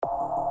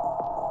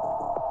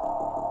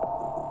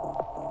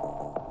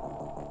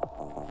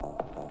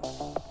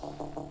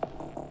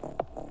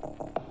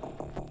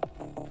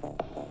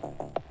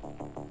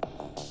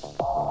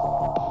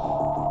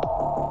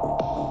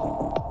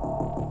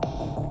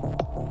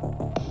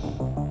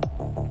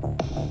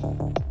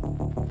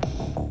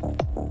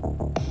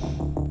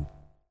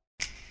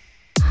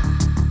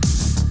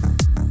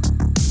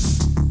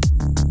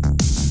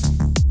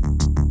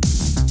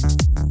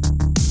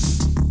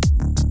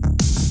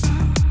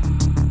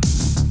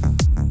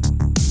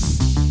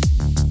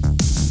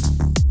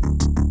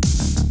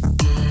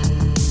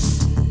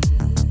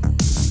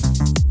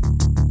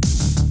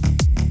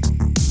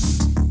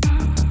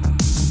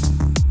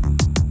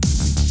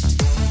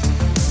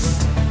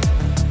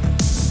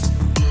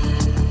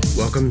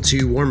Welcome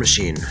to War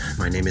Machine.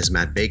 My name is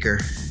Matt Baker,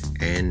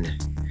 and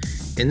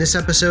in this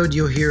episode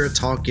you'll hear a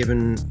talk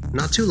given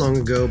not too long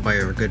ago by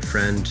our good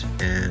friend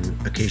and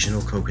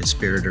occasional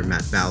co-conspirator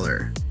Matt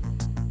Ballard.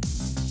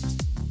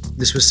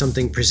 This was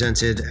something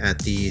presented at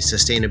the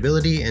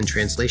Sustainability and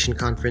Translation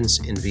Conference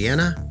in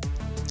Vienna.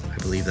 I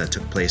believe that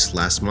took place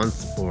last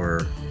month,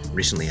 or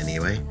recently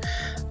anyway.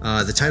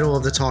 The title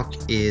of the talk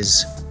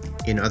is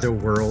In Other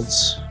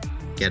Worlds,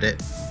 get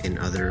it? In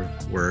other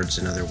words,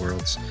 in other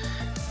worlds.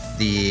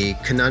 The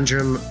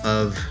Conundrum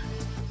of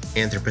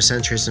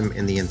Anthropocentrism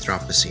in the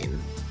Anthropocene.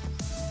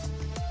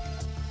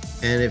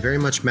 And it very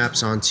much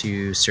maps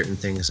onto certain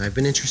things I've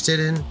been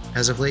interested in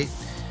as of late.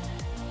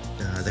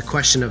 The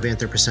question of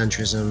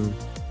anthropocentrism,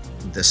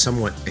 the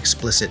somewhat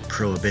explicit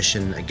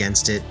prohibition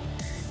against it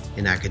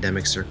in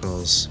academic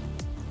circles.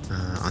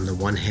 On the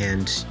one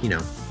hand,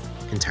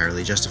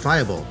 entirely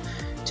justifiable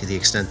to the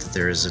extent that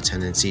there is a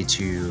tendency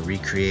to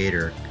recreate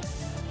or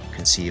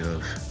conceive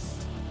of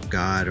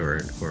God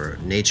or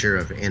nature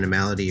of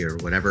animality or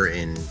whatever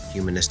in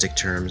humanistic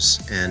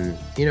terms. And,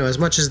 as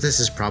much as this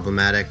is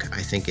problematic,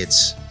 I think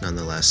it's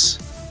nonetheless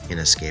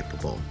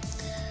inescapable.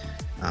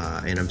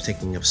 And I'm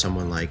thinking of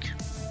someone like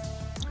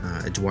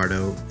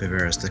Eduardo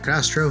Viveros de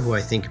Castro, who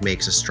I think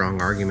makes a strong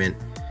argument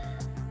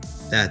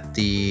that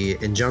the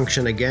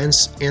injunction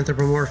against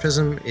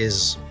anthropomorphism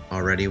is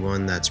already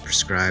one that's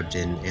prescribed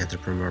in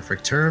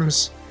anthropomorphic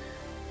terms.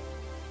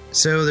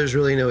 So there's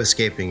really no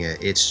escaping it.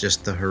 It's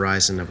just the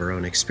horizon of our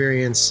own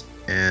experience.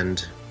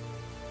 And,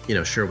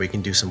 sure, we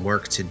can do some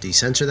work to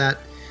decenter that.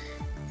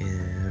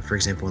 For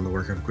example, in the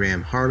work of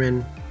Graham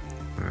Harman,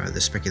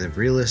 the speculative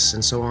realists,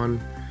 and so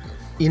on.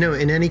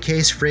 In any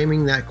case,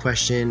 framing that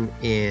question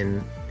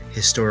in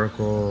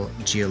historical,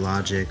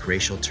 geologic,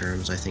 racial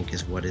terms, I think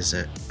is what is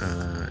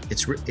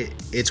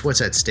it's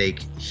what's at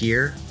stake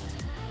here.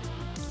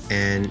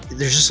 And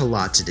there's just a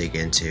lot to dig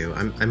into.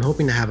 I'm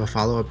hoping to have a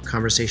follow-up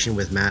conversation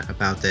with Matt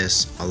about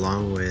this,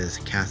 along with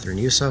Catherine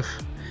Yusuf,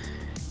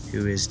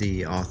 who is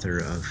the author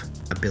of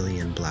A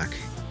Billion Black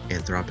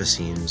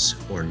Anthropocenes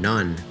or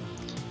None,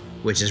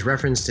 which is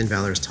referenced in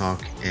Valor's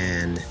talk,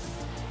 and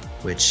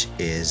which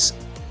is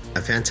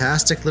a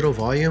fantastic little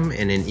volume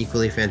in an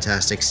equally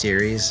fantastic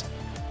series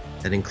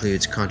that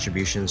includes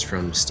contributions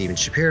from Steven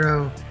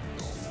Shapiro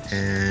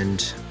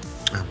and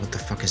what the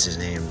fuck is his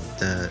name?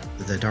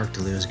 The Dark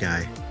Deleuze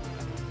guy.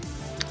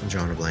 I'm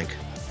drawing a blank.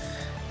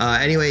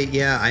 Anyway,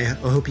 I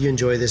hope you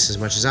enjoy this as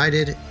much as I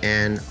did,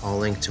 and I'll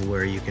link to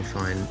where you can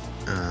find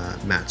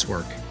Matt's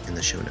work in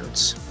the show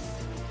notes.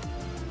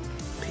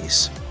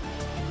 Peace.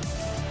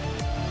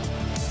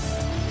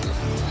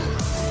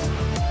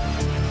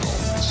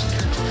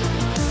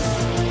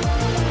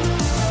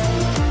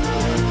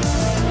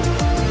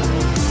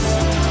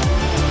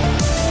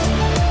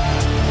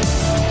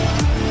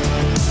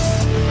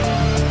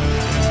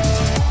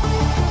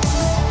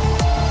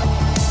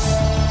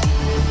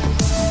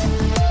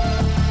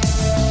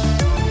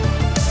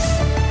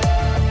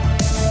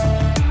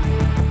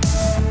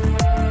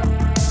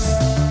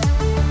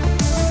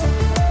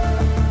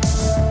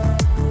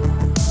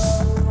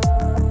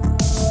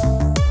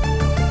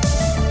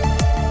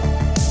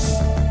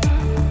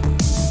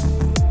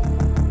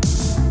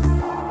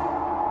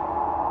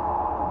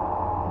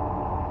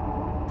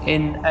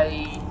 In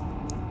a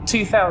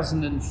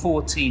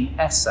 2014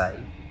 essay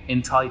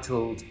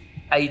entitled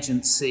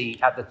Agency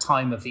at the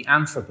Time of the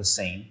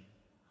Anthropocene,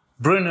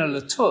 Bruno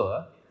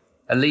Latour,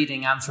 a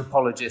leading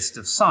anthropologist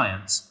of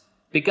science,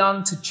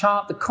 began to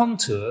chart the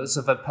contours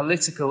of a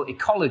political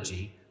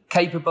ecology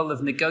capable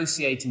of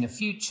negotiating a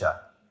future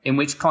in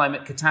which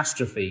climate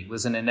catastrophe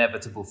was an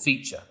inevitable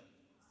feature.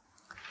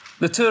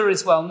 Latour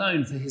is well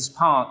known for his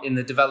part in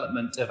the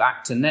development of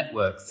actor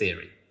network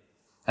theory,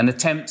 an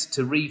attempt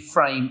to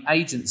reframe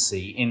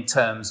agency in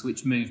terms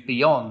which move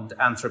beyond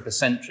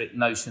anthropocentric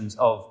notions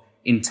of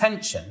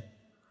intention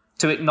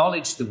to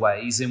acknowledge the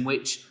ways in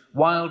which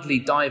wildly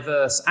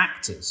diverse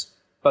actors,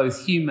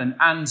 both human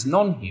and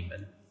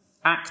non-human,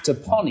 act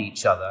upon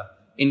each other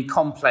in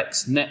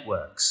complex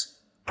networks,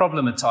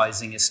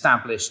 problematizing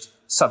established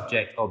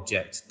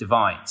subject-object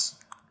divides.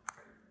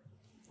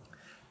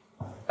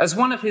 As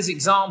one of his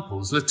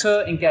examples,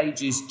 Latour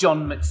engages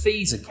John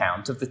McPhee's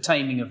account of the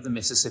taming of the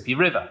Mississippi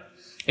River,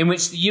 in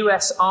which the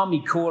US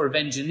Army Corps of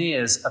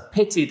Engineers are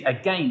pitted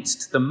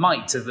against the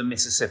might of the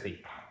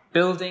Mississippi,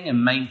 building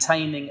and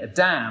maintaining a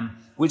dam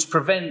which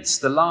prevents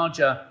the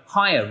larger,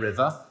 higher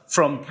river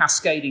from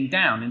cascading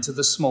down into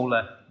the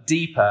smaller,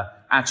 deeper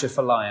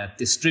Atchafalaya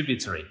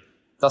distributary,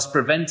 thus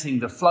preventing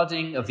the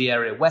flooding of the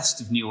area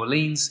west of New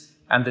Orleans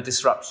and the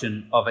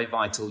disruption of a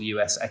vital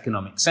US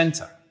economic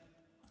center.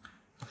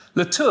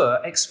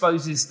 Latour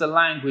exposes the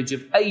language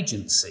of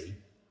agency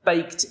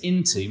baked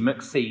into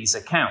McPhee's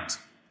account.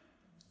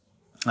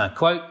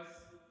 Quote,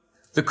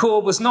 "The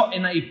Corps was not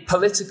in a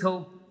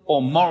political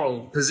or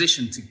moral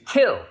position to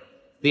kill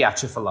the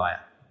Atchafalaya.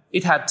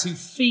 It had to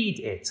feed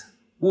it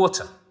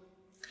water.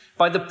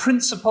 By the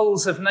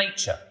principles of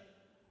nature,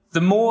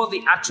 the more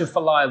the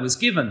Atchafalaya was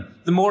given,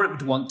 the more it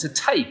would want to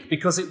take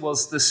because it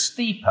was the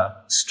steeper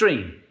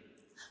stream.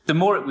 The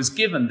more it was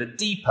given, the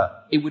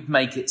deeper it would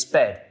make its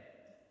bed.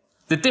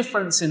 The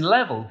difference in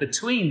level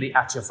between the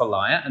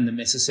Atchafalaya and the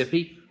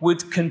Mississippi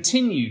would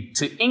continue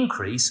to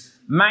increase,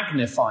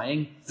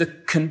 magnifying the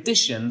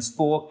conditions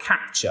for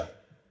capture.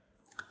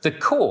 The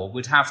Corps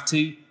would have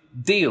to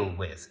deal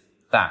with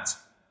that.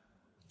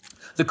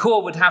 The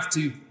Corps would have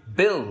to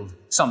build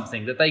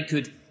something that they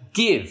could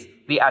give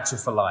the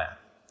Atchafalaya,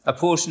 a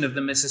portion of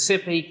the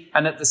Mississippi,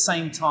 and at the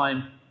same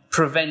time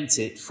prevent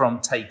it from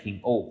taking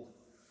all.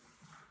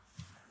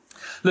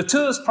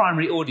 Latour's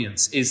primary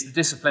audience is the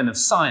discipline of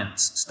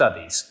science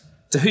studies,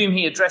 to whom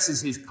he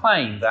addresses his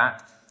claim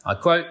that, I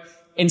quote,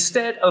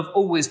 instead of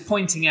always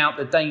pointing out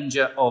the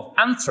danger of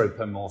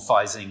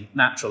anthropomorphizing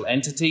natural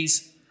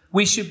entities,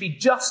 we should be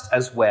just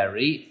as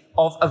wary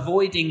of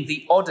avoiding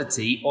the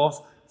oddity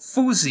of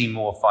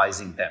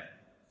fusimorphizing them.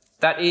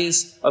 That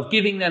is, of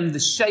giving them the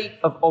shape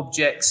of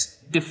objects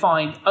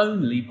defined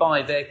only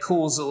by their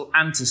causal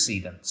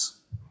antecedents.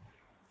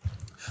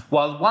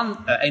 While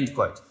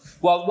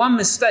one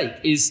mistake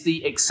is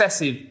the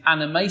excessive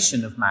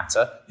animation of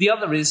matter, the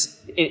other is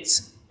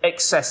its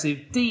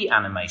excessive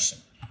de-animation.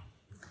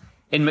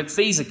 In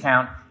McPhee's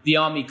account, the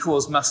Army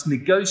Corps must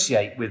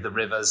negotiate with the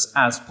rivers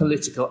as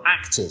political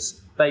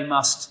actors. They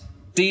must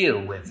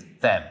deal with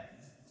them,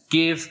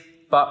 give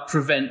but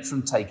prevent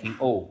from taking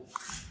all.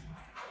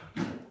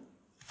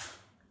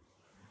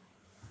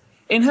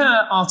 In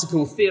her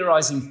article,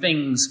 Theorizing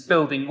Things,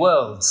 Building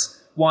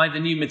Worlds, Why the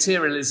New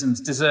Materialisms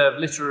Deserve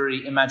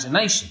Literary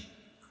Imagination,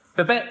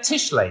 Babette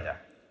Tischleder,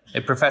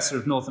 a professor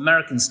of North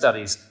American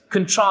Studies,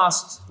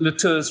 contrasts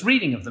Latour's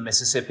reading of the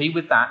Mississippi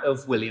with that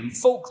of William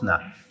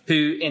Faulkner,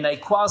 who, in a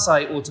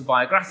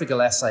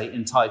quasi-autobiographical essay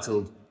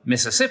entitled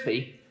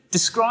Mississippi,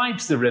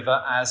 describes the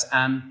river as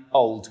an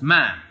old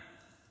man.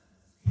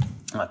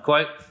 I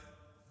quote,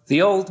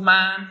 "The old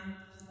man,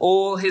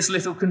 all his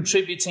little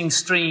contributing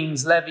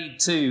streams levied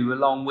too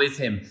along with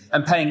him,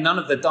 and paying none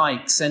of the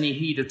dikes any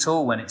heed at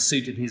all when it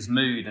suited his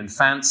mood and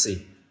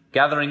fancy,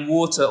 gathering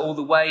water all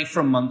the way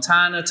from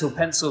Montana till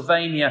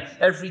Pennsylvania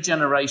every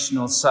generation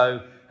or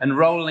so, and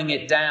rolling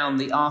it down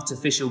the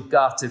artificial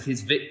gut of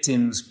his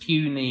victims'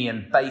 puny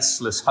and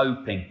baseless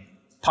hoping,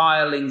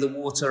 piling the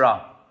water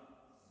up,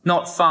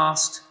 not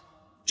fast,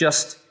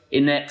 just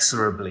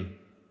inexorably,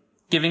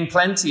 giving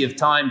plenty of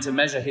time to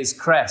measure his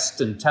crest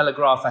and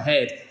telegraph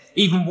ahead,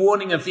 even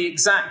warning of the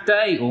exact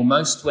day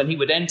almost when he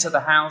would enter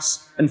the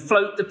house and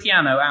float the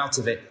piano out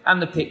of it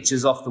and the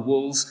pictures off the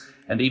walls,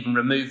 and even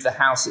remove the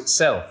house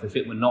itself if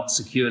it were not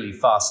securely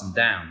fastened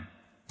down."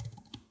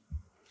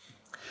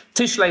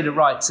 Tischleder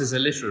writes as a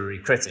literary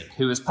critic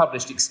who has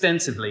published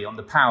extensively on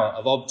the power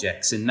of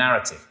objects in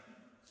narrative.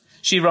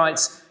 She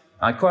writes,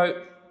 I quote,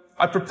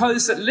 "I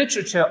propose that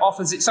literature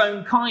offers its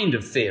own kind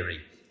of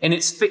theory. In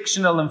its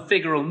fictional and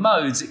figural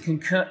modes,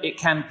 it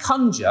can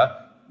conjure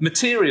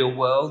material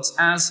worlds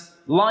as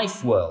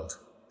life world,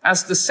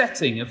 as the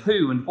setting of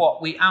who and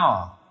what we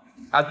are,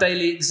 our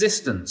daily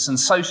existence and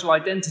social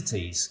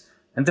identities,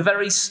 and the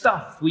very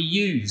stuff we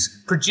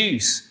use,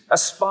 produce,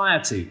 aspire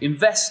to,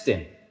 invest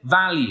in,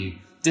 value,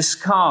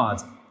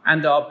 discard,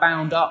 and are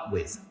bound up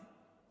with."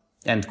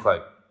 End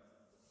quote.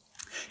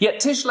 Yet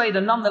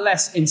Tischleder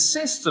nonetheless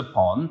insists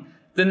upon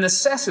the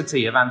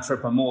necessity of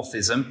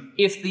anthropomorphism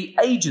if the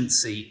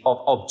agency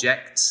of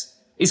objects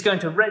is going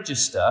to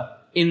register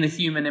in the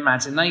human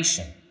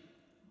imagination.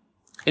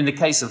 In the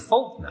case of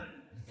Faulkner,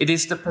 it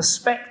is the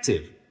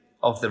perspective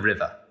of the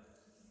river,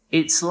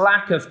 its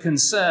lack of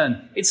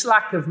concern, its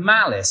lack of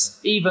malice,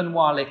 even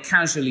while it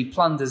casually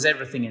plunders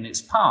everything in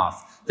its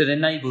path, that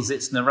enables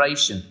its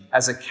narration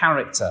as a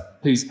character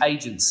whose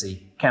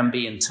agency can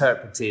be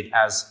interpreted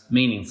as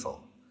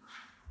meaningful.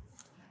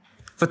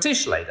 For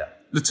Tischleder,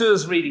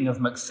 Latour's reading of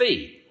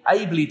McPhee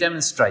ably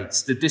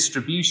demonstrates the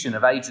distribution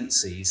of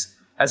agencies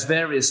as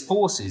various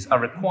forces are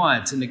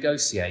required to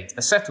negotiate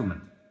a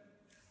settlement.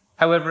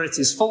 However, it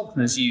is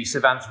Faulkner's use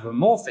of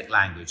anthropomorphic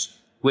language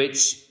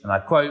which, and I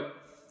quote,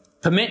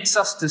 "permits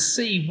us to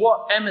see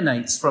what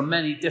emanates from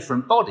many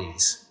different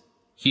bodies,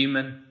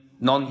 human,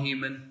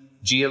 non-human,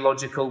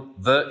 geological,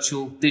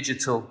 virtual,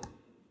 digital,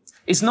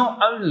 is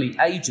not only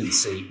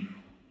agency,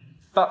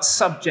 but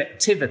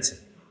subjectivity,"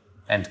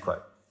 end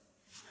quote.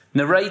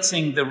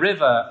 Narrating the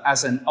river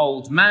as an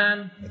old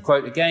man, I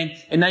quote again,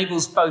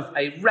 enables both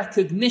a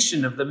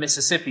recognition of the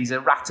Mississippi's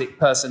erratic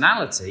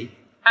personality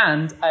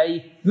and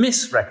a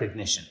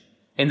misrecognition,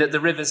 in that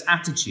the river's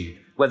attitude,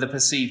 whether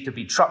perceived to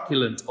be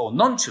truculent or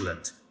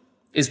nonchalant,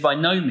 is by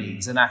no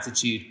means an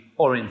attitude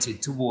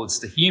oriented towards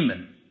the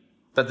human,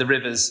 but the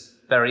river's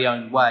very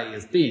own way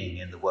of being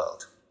in the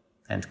world,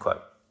 end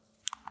quote.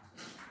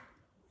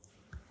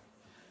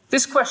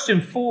 This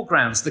question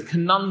foregrounds the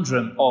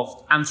conundrum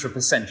of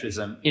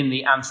anthropocentrism in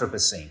the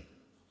Anthropocene.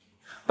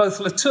 Both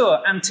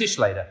Latour and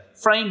Tischleder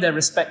frame their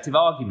respective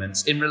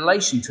arguments in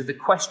relation to the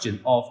question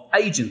of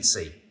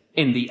agency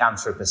in the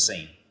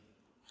Anthropocene.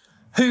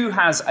 Who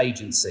has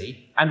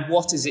agency and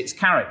what is its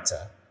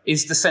character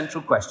is the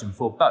central question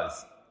for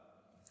both.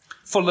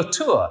 For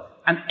Latour,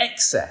 an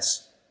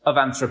excess of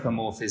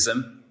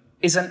anthropomorphism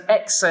is an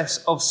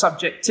excess of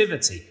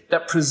subjectivity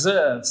that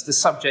preserves the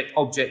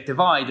subject-object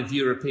divide of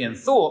European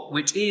thought,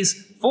 which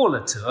is, for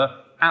Latour,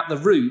 at the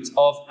root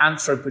of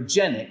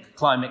anthropogenic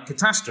climate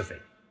catastrophe.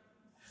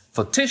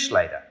 For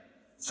Tischleder,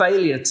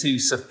 failure to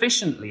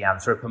sufficiently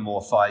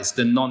anthropomorphize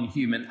the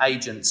non-human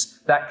agents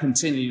that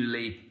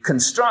continually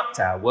construct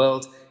our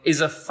world is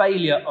a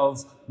failure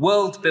of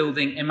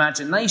world-building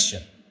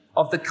imagination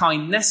of the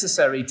kind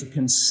necessary to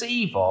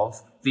conceive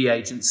of the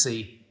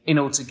agency in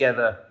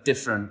altogether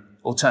different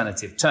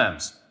alternative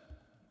terms.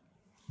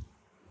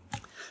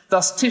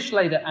 Thus,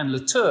 Tischleder and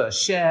Latour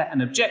share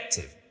an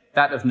objective,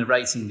 that of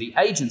narrating the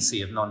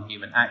agency of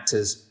non-human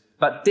actors,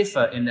 but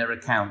differ in their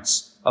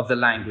accounts of the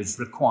language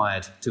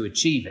required to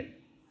achieve it.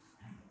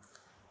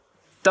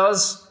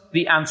 Does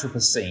the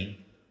Anthropocene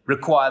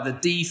require the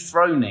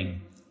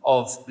dethroning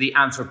of the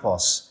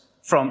anthropos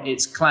from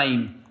its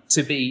claim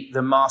to be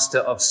the master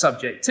of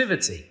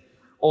subjectivity,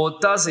 or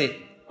does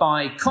it,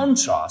 by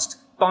contrast,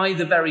 by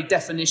the very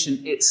definition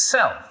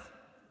itself,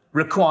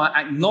 require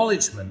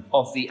acknowledgement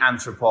of the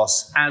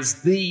anthropos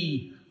as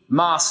the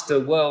master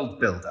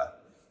world builder,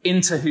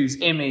 into whose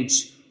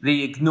image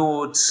the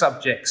ignored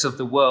subjects of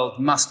the world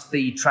must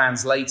be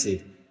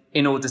translated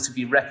in order to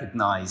be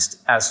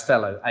recognized as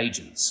fellow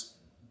agents?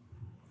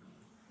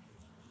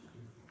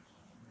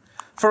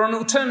 For an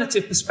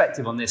alternative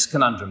perspective on this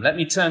conundrum, let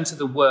me turn to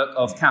the work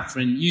of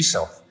Catherine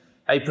Yusof,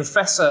 a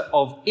professor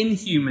of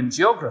inhuman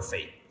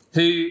geography,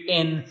 who,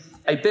 in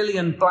A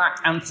Billion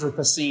Black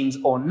Anthropocenes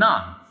or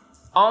None,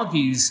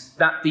 argues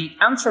that the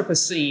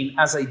Anthropocene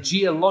as a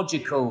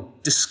geological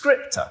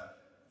descriptor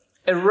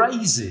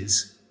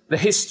erases the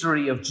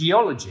history of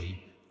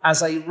geology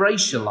as a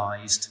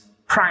racialized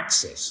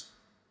praxis.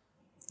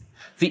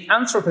 The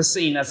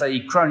Anthropocene as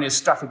a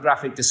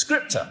chronostratigraphic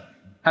descriptor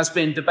has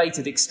been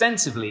debated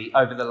extensively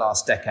over the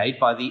last decade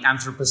by the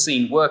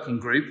Anthropocene Working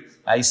Group,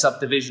 a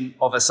subdivision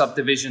of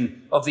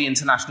the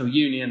International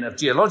Union of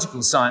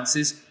Geological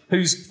Sciences,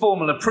 whose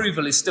formal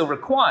approval is still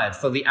required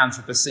for the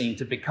Anthropocene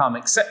to become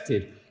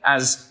accepted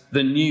as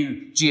the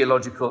new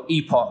geological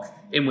epoch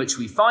in which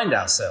we find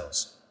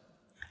ourselves.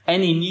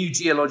 Any new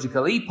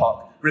geological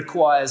epoch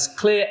requires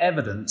clear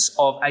evidence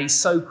of a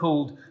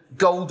so-called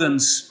golden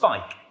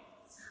spike,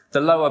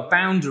 the lower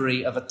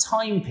boundary of a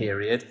time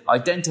period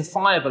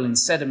identifiable in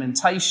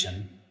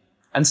sedimentation,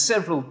 and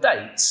several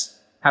dates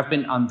have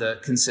been under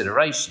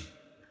consideration.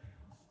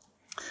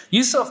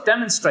 Yusof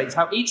demonstrates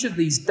how each of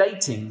these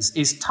datings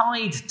is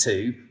tied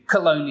to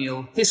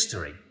colonial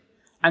history,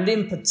 and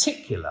in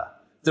particular,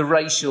 the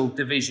racial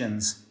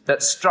divisions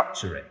that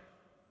structure it.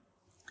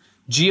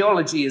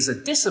 Geology as a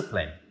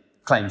discipline,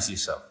 claims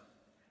Yusof,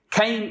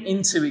 came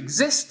into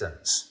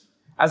existence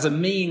as a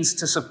means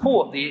to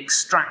support the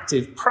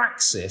extractive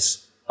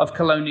praxis of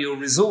colonial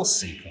resource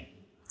seeking.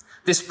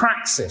 This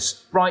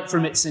praxis, right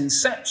from its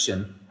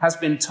inception, has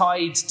been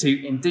tied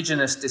to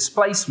indigenous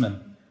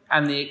displacement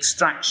and the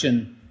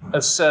extraction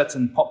of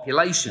certain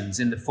populations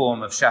in the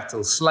form of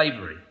chattel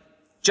slavery,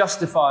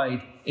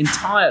 justified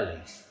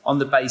entirely on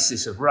the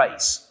basis of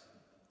race.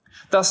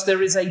 Thus,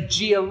 there is a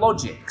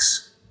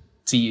geologics,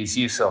 to use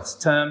Yusof's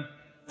term,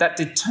 that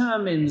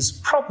determines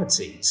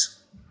properties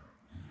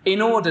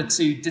in order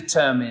to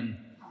determine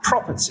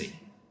property,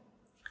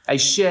 a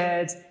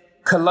shared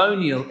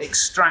colonial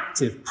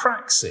extractive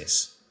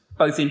praxis,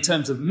 both in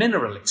terms of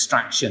mineral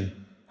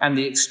extraction and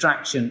the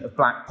extraction of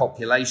black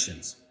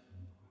populations.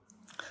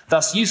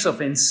 Thus,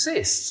 Yusof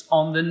insists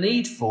on the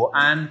need for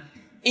an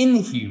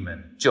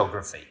inhuman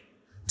geography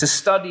to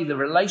study the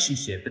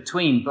relationship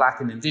between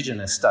black and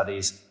indigenous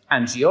studies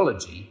and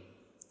geology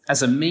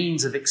as a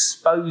means of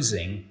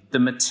exposing the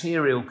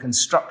material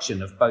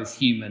construction of both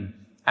human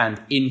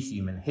and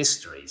inhuman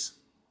histories.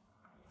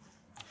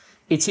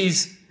 It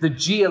is the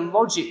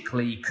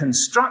geologically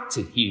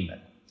constructed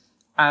human,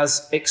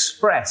 as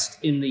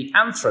expressed in the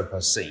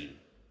Anthropocene,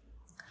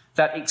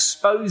 that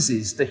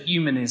exposes the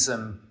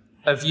humanism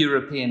of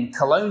European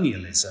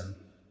colonialism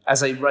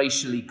as a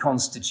racially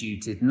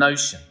constituted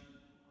notion.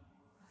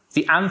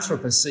 The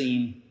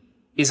Anthropocene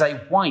is a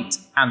white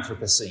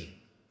Anthropocene,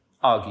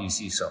 argues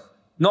Yusof,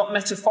 not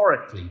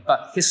metaphorically,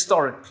 but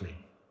historically.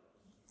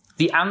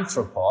 The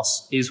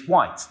anthropos is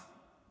white.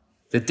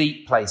 The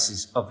deep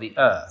places of the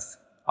earth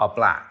are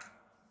black.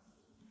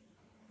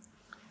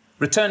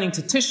 Returning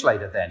to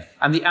Tischleder then,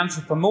 and the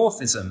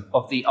anthropomorphism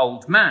of the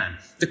old man,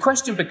 the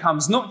question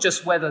becomes not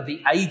just whether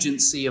the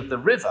agency of the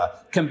river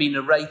can be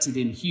narrated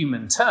in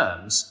human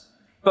terms,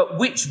 but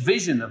which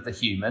vision of the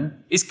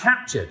human is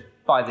captured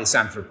by this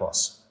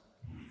anthropos.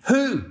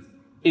 Who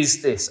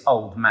is this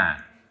old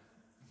man?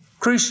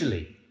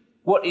 Crucially,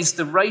 what is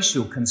the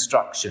racial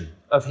construction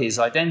of his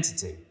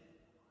identity?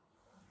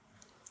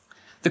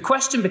 The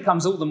question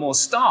becomes all the more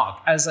stark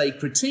as a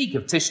critique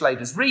of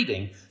Tischleder's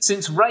reading,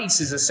 since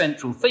race is a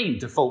central theme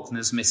to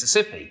Faulkner's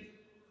Mississippi.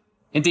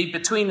 Indeed,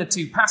 between the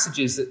two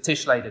passages that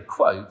Tischleder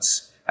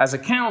quotes as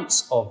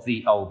accounts of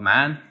the old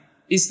man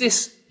is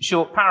this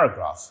short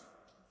paragraph.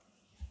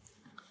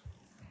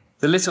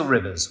 The little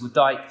rivers were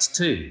diked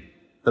too,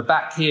 but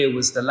back here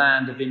was the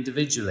land of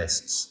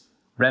individualists.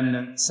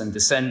 remnants and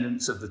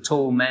descendants of the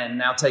tall men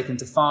now taken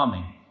to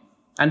farming,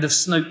 and of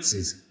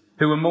Snopeses,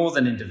 who were more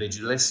than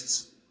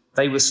individualists.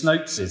 They were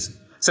Snopeses,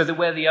 so that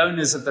where the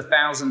owners of the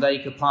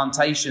 1,000-acre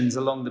plantations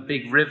along the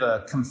big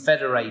river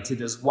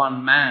confederated as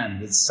one man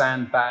with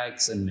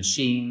sandbags and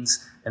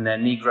machines and their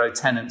Negro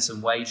tenants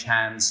and wage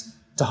hands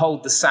to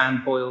hold the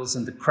sand boils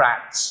and the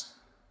cracks,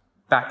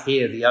 back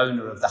here the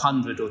owner of the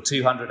 100 or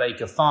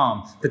 200-acre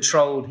farm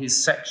patrolled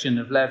his section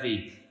of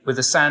levee with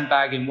a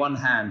sandbag in one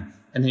hand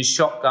and his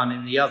shotgun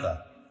in the other,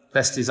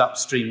 lest his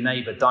upstream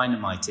neighbour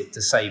dynamite it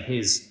to save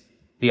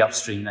the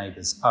upstream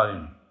neighbour's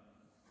own.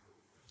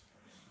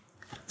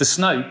 The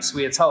Snopes,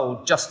 we are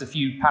told just a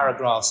few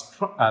paragraphs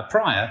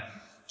prior,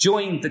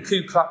 joined the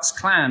Ku Klux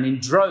Klan in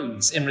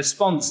droves in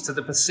response to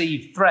the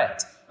perceived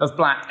threat of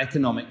black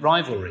economic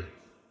rivalry.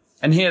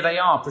 And here they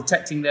are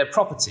protecting their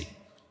property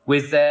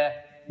with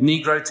their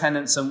Negro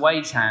tenants and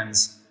wage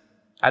hands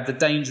at the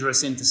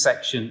dangerous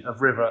intersection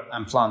of river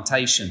and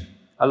plantation,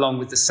 along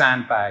with the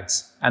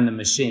sandbags and the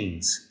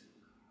machines,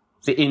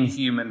 the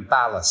inhuman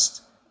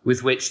ballast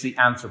with which the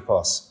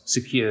anthropos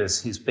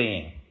secures his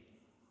being.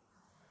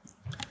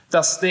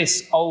 Thus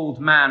this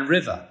old man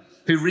river,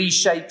 who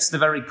reshapes the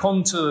very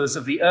contours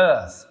of the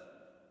earth,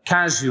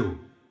 casual,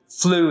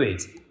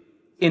 fluid,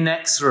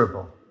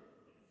 inexorable.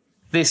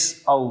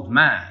 This old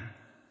man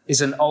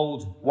is an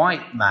old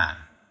white man.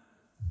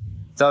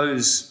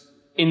 Those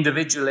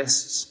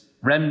individualists,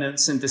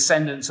 remnants and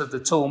descendants of the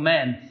tall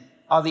men,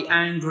 are the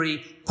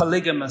angry,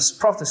 polygamous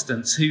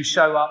Protestants who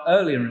show up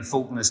earlier in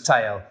Faulkner's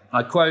tale.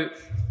 I quote,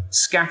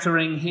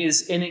 scattering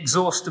his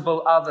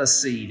inexhaustible other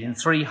seed in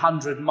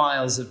 300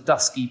 miles of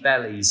dusky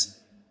bellies,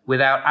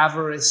 without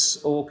avarice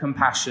or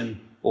compassion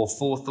or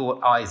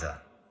forethought either,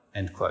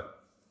 end quote.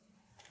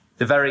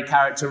 The very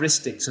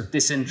characteristics of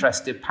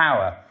disinterested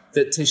power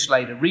that Tish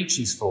later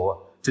reaches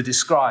for to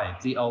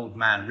describe the old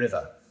man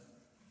river.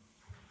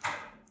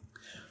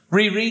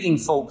 Rereading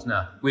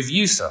Faulkner with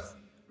Yusuf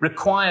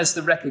requires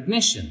the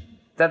recognition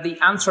that the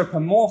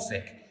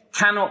anthropomorphic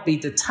cannot be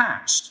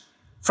detached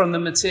from the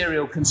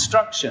material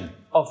construction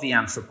of the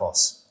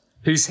anthropos,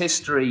 whose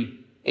history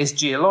is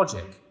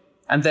geologic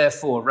and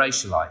therefore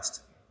racialized.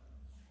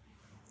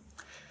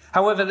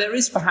 However, there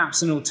is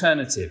perhaps an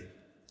alternative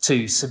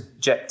to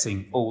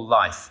subjecting all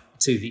life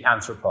to the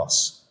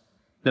anthropos,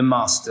 the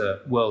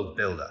master world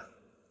builder,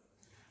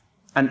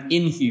 an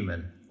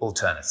inhuman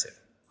alternative.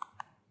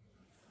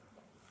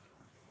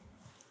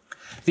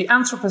 The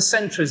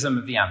anthropocentrism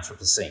of the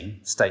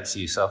Anthropocene, states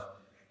Yusuf,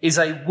 is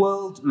a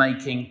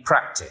world-making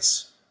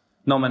practice,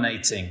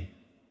 nominating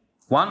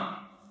 1.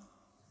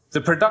 The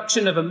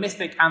production of a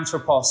mythic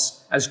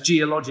anthropos as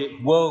geologic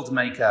world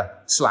maker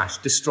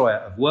 / destroyer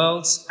of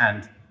worlds,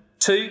 and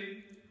 2.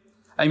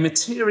 A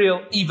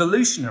material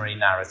evolutionary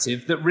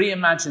narrative that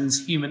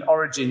reimagines human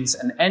origins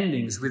and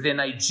endings within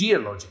a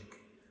geologic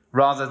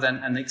rather than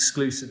an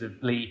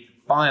exclusively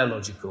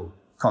biological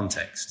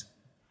context.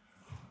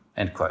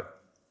 End quote.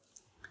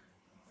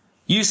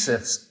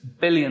 Yusuf's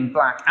billion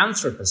black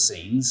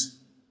Anthropocenes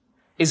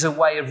is a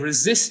way of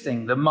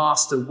resisting the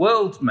master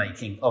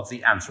world-making of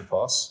the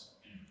anthropos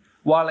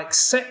while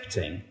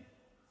accepting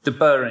the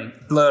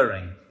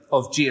blurring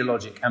of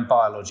geologic and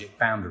biologic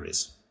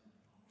boundaries.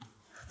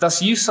 Thus,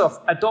 Yusuf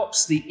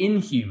adopts the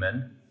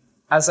inhuman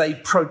as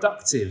a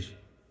productive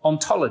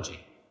ontology,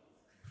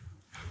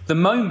 the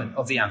moment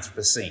of the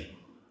Anthropocene,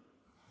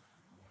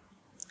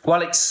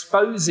 while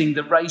exposing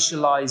the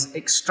racialized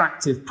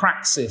extractive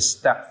praxis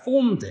that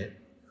formed it,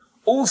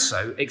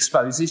 also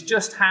exposes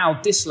just how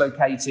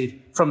dislocated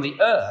from the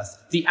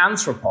earth the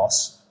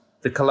anthropos,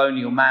 the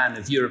colonial man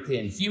of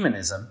European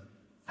humanism,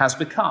 has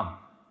become.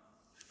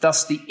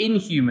 Thus, the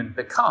inhuman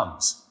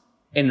becomes,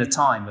 in the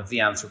time of the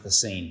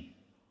Anthropocene,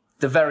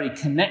 the very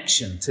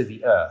connection to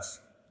the earth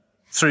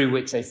through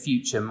which a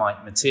future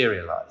might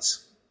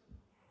materialize.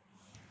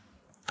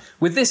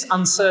 With this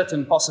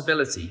uncertain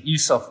possibility,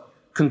 Yusuf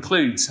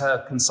concludes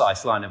her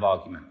concise line of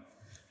argument.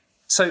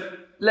 So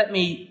let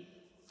me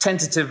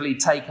tentatively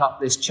take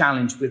up this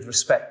challenge with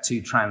respect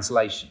to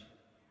translation.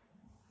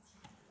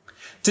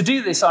 To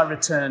do this, I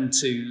return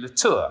to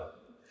Latour,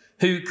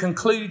 who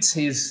concludes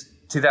his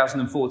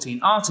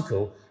 2014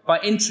 article by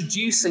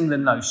introducing the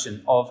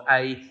notion of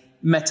a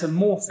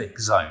metamorphic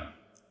zone,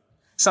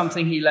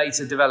 something he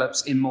later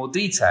develops in more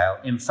detail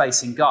in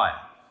Facing Gaia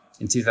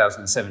in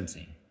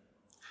 2017,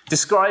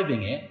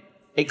 describing it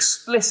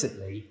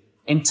explicitly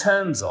in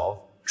terms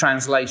of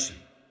translation.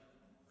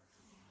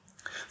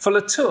 For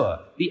Latour,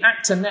 the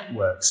actor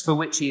networks for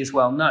which he is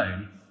well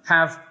known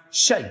have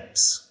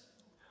shapes,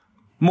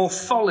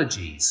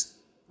 morphologies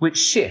which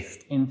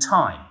shift in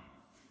time.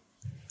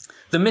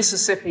 The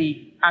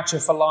Mississippi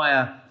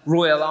Atchafalaya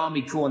Royal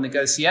Army Corps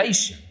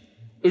negotiation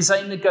is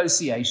a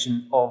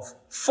negotiation of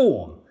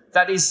form.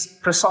 That is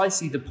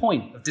precisely the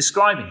point of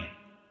describing it.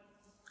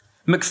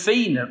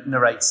 McPhee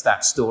narrates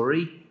that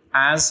story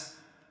as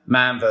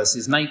man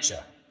versus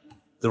nature,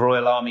 the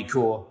Royal Army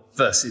Corps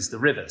versus the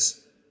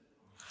rivers.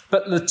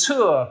 But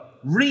Latour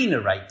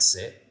re-narrates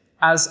it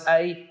as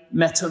a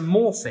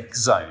metamorphic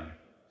zone,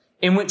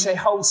 in which a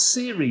whole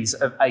series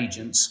of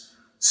agents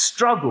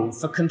struggle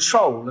for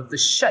control of the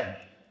shape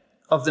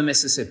of the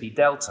Mississippi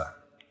Delta.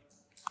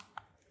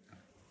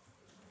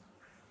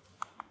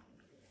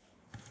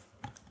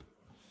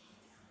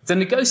 The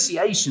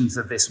negotiations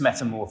of this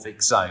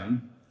metamorphic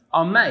zone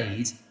are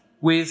made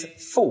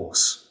with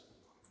force.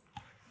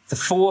 The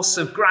force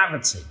of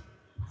gravity,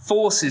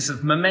 forces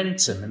of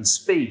momentum and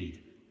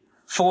speed,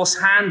 force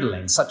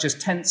handling such as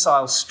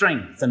tensile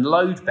strength and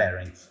load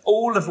bearing,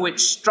 all of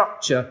which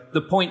structure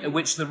the point at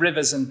which the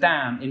rivers and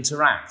dam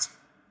interact.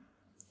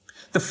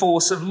 The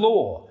force of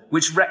law,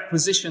 which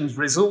requisitions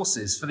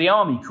resources for the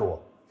Army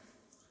Corps.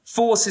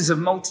 Forces of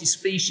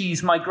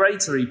multi-species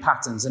migratory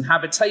patterns and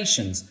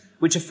habitations,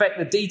 which affect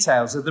the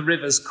details of the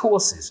river's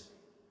courses.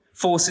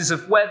 Forces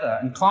of weather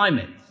and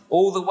climate,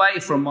 all the way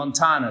from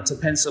Montana to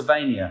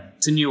Pennsylvania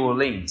to New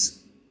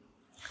Orleans.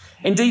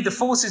 Indeed, the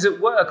forces at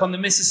work on the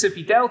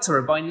Mississippi Delta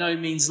are by no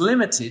means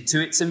limited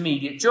to its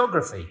immediate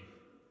geography.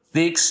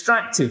 The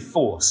extractive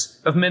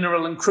force of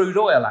mineral and crude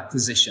oil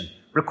acquisition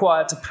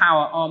required to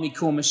power Army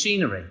Corps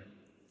machinery.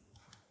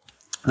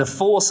 The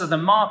force of the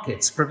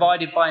markets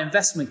provided by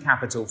investment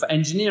capital for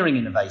engineering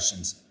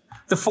innovations.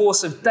 The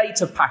force of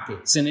data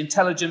packets in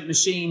intelligent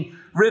machine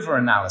river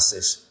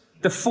analysis.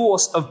 The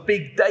force of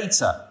big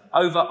data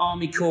over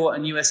Army Corps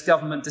and US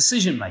government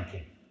decision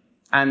making,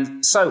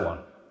 and so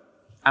on.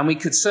 And we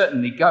could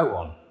certainly go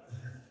on.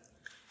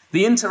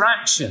 The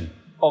interaction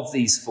of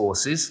these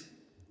forces,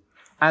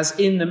 as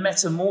in the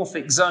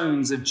metamorphic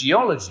zones of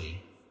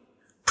geology,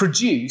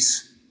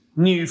 produce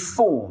new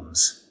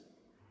forms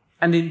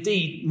and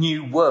indeed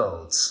new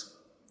worlds.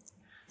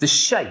 The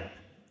shape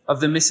of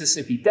the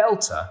Mississippi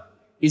Delta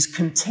is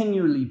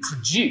continually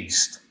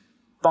produced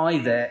by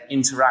their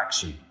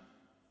interaction.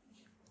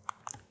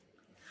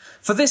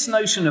 For this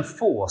notion of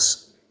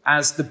force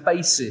as the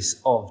basis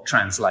of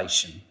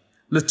translation,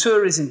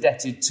 Latour is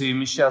indebted to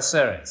Michel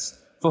Serres,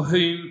 for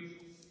whom,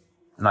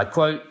 and I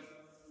quote,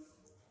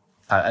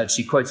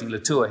 actually quoting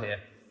Latour here,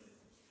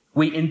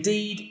 "We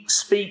indeed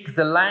speak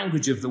the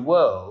language of the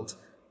world,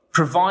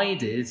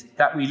 provided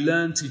that we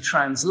learn to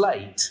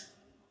translate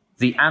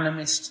the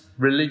animist,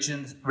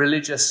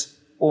 religious,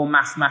 or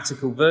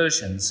mathematical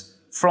versions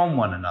from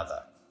one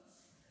another.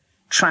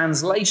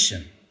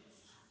 Translation,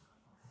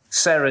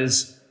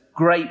 Serres'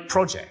 great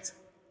project,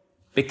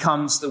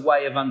 becomes the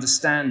way of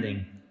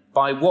understanding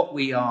by what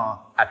we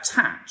are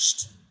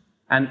attached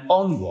and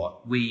on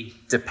what we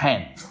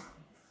depend."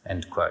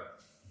 End quote.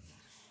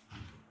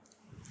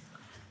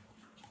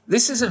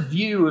 This is a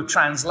view of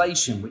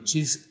translation which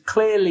is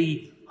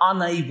clearly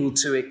unable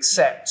to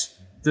accept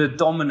the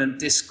dominant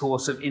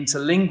discourse of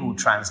interlingual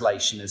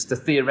translation as the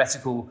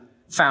theoretical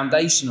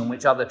foundation on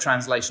which other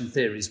translation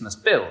theories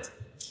must build,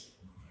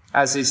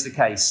 as is the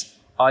case,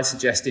 I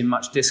suggest, in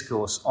much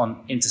discourse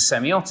on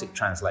intersemiotic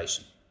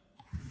translation.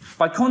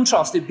 By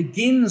contrast, it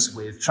begins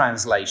with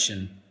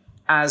translation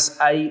as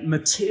a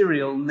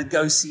material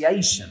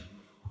negotiation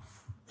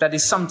that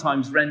is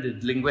sometimes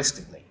rendered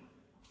linguistically.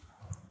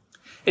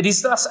 It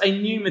is thus a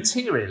new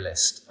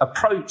materialist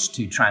approach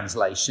to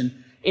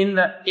translation in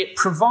that it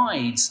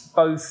provides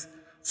both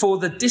for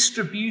the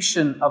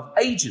distribution of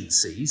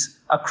agencies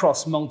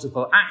across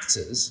multiple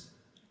actors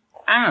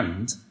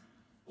and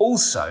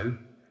also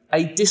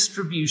a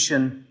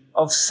distribution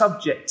of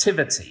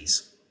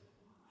subjectivities.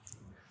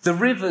 The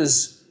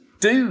rivers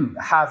do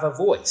have a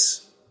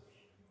voice.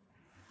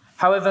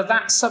 However,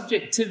 that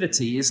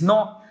subjectivity is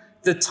not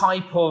the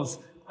type of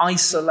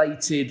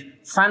isolated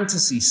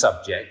fantasy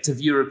subject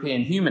of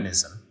European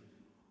humanism,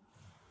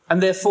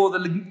 and therefore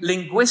the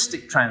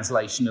linguistic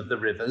translation of the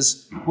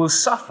rivers will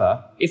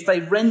suffer if they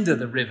render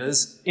the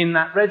rivers in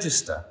that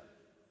register.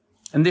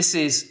 And this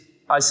is,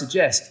 I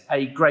suggest,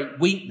 a great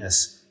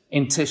weakness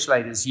in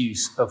Tishlader's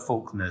use of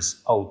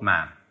Faulkner's Old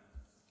Man.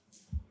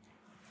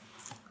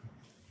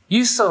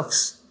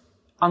 Yusuf's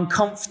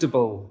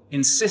uncomfortable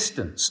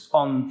insistence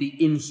on the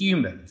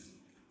inhuman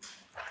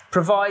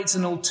provides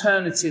an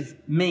alternative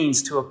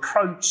means to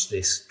approach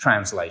this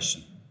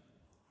translation.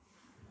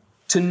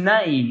 To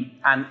name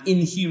an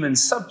inhuman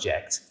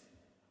subject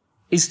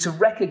is to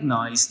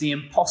recognize the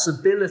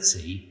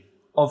impossibility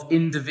of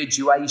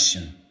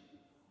individuation.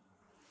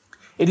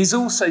 It is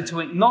also to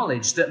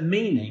acknowledge that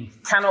meaning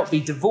cannot be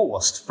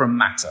divorced from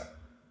matter.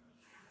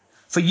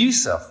 For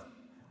Yusuf,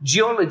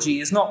 geology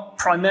is not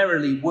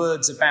primarily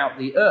words about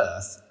the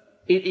earth.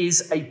 It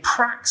is a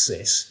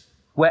praxis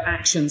where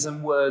actions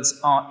and words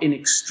are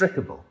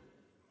inextricable.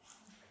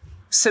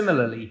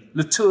 Similarly,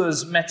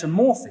 Latour's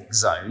metamorphic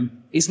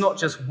zone is not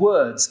just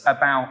words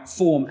about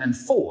form and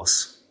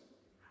force,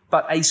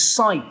 but a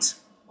site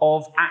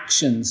of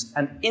actions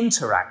and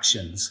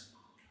interactions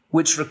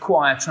which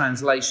require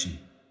translation.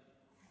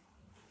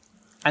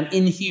 An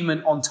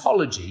inhuman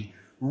ontology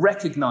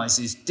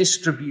recognizes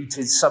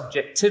distributed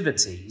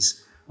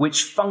subjectivities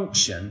which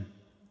function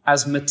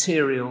as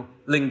material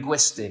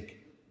linguistic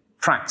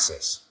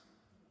praxis.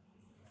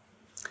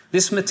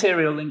 This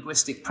material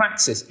linguistic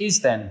praxis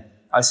is then,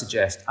 I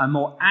suggest, a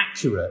more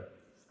accurate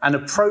and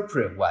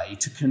appropriate way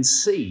to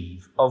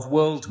conceive of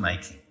world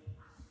making.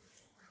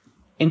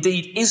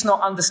 Indeed, is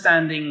not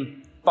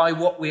understanding by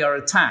what we are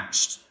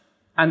attached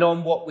and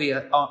on what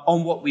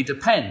we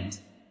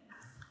depend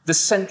the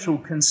central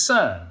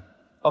concern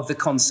of the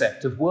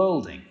concept of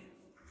worlding.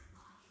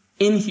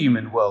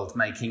 Inhuman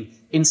world-making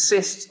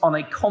insists on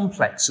a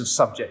complex of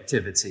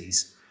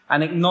subjectivities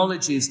and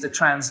acknowledges the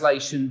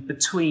translation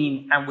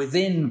between and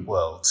within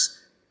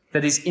worlds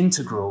that is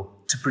integral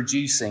to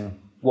producing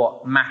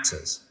what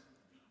matters.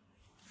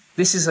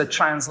 This is a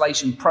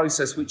translation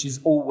process which is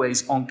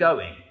always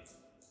ongoing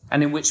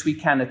and in which we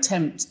can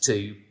attempt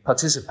to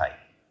participate.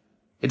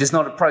 It is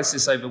not a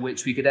process over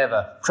which we could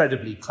ever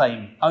credibly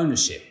claim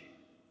ownership,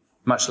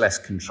 much less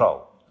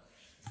control.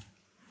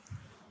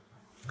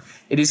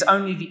 It is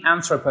only the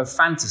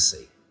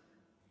anthropo-fantasy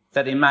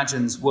that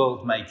imagines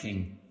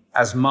world-making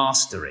as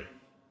mastery.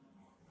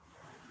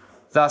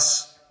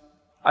 Thus,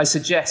 I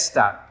suggest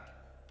that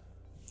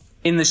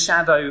in the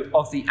shadow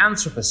of the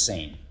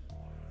Anthropocene,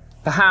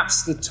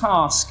 perhaps the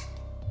task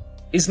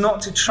is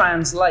not to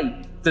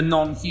translate the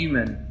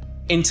non-human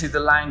into the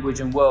language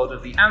and world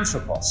of the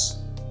anthropos,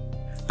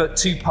 but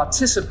to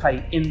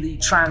participate in the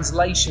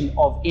translation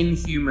of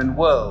inhuman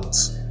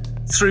worlds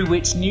through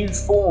which new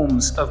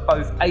forms of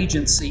both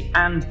agency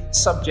and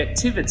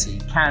subjectivity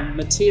can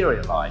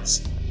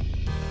materialize,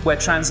 where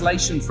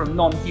translation from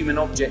non-human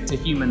object to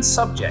human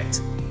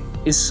subject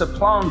is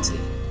supplanted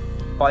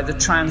by the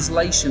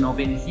translation of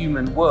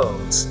inhuman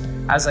worlds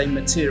as a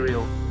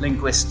material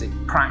linguistic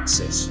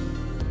praxis,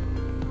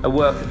 a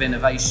work of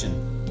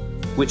innovation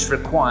which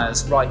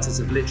requires writers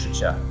of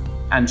literature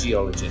and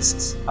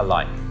geologists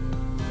alike.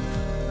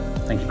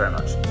 Thank you very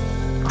much.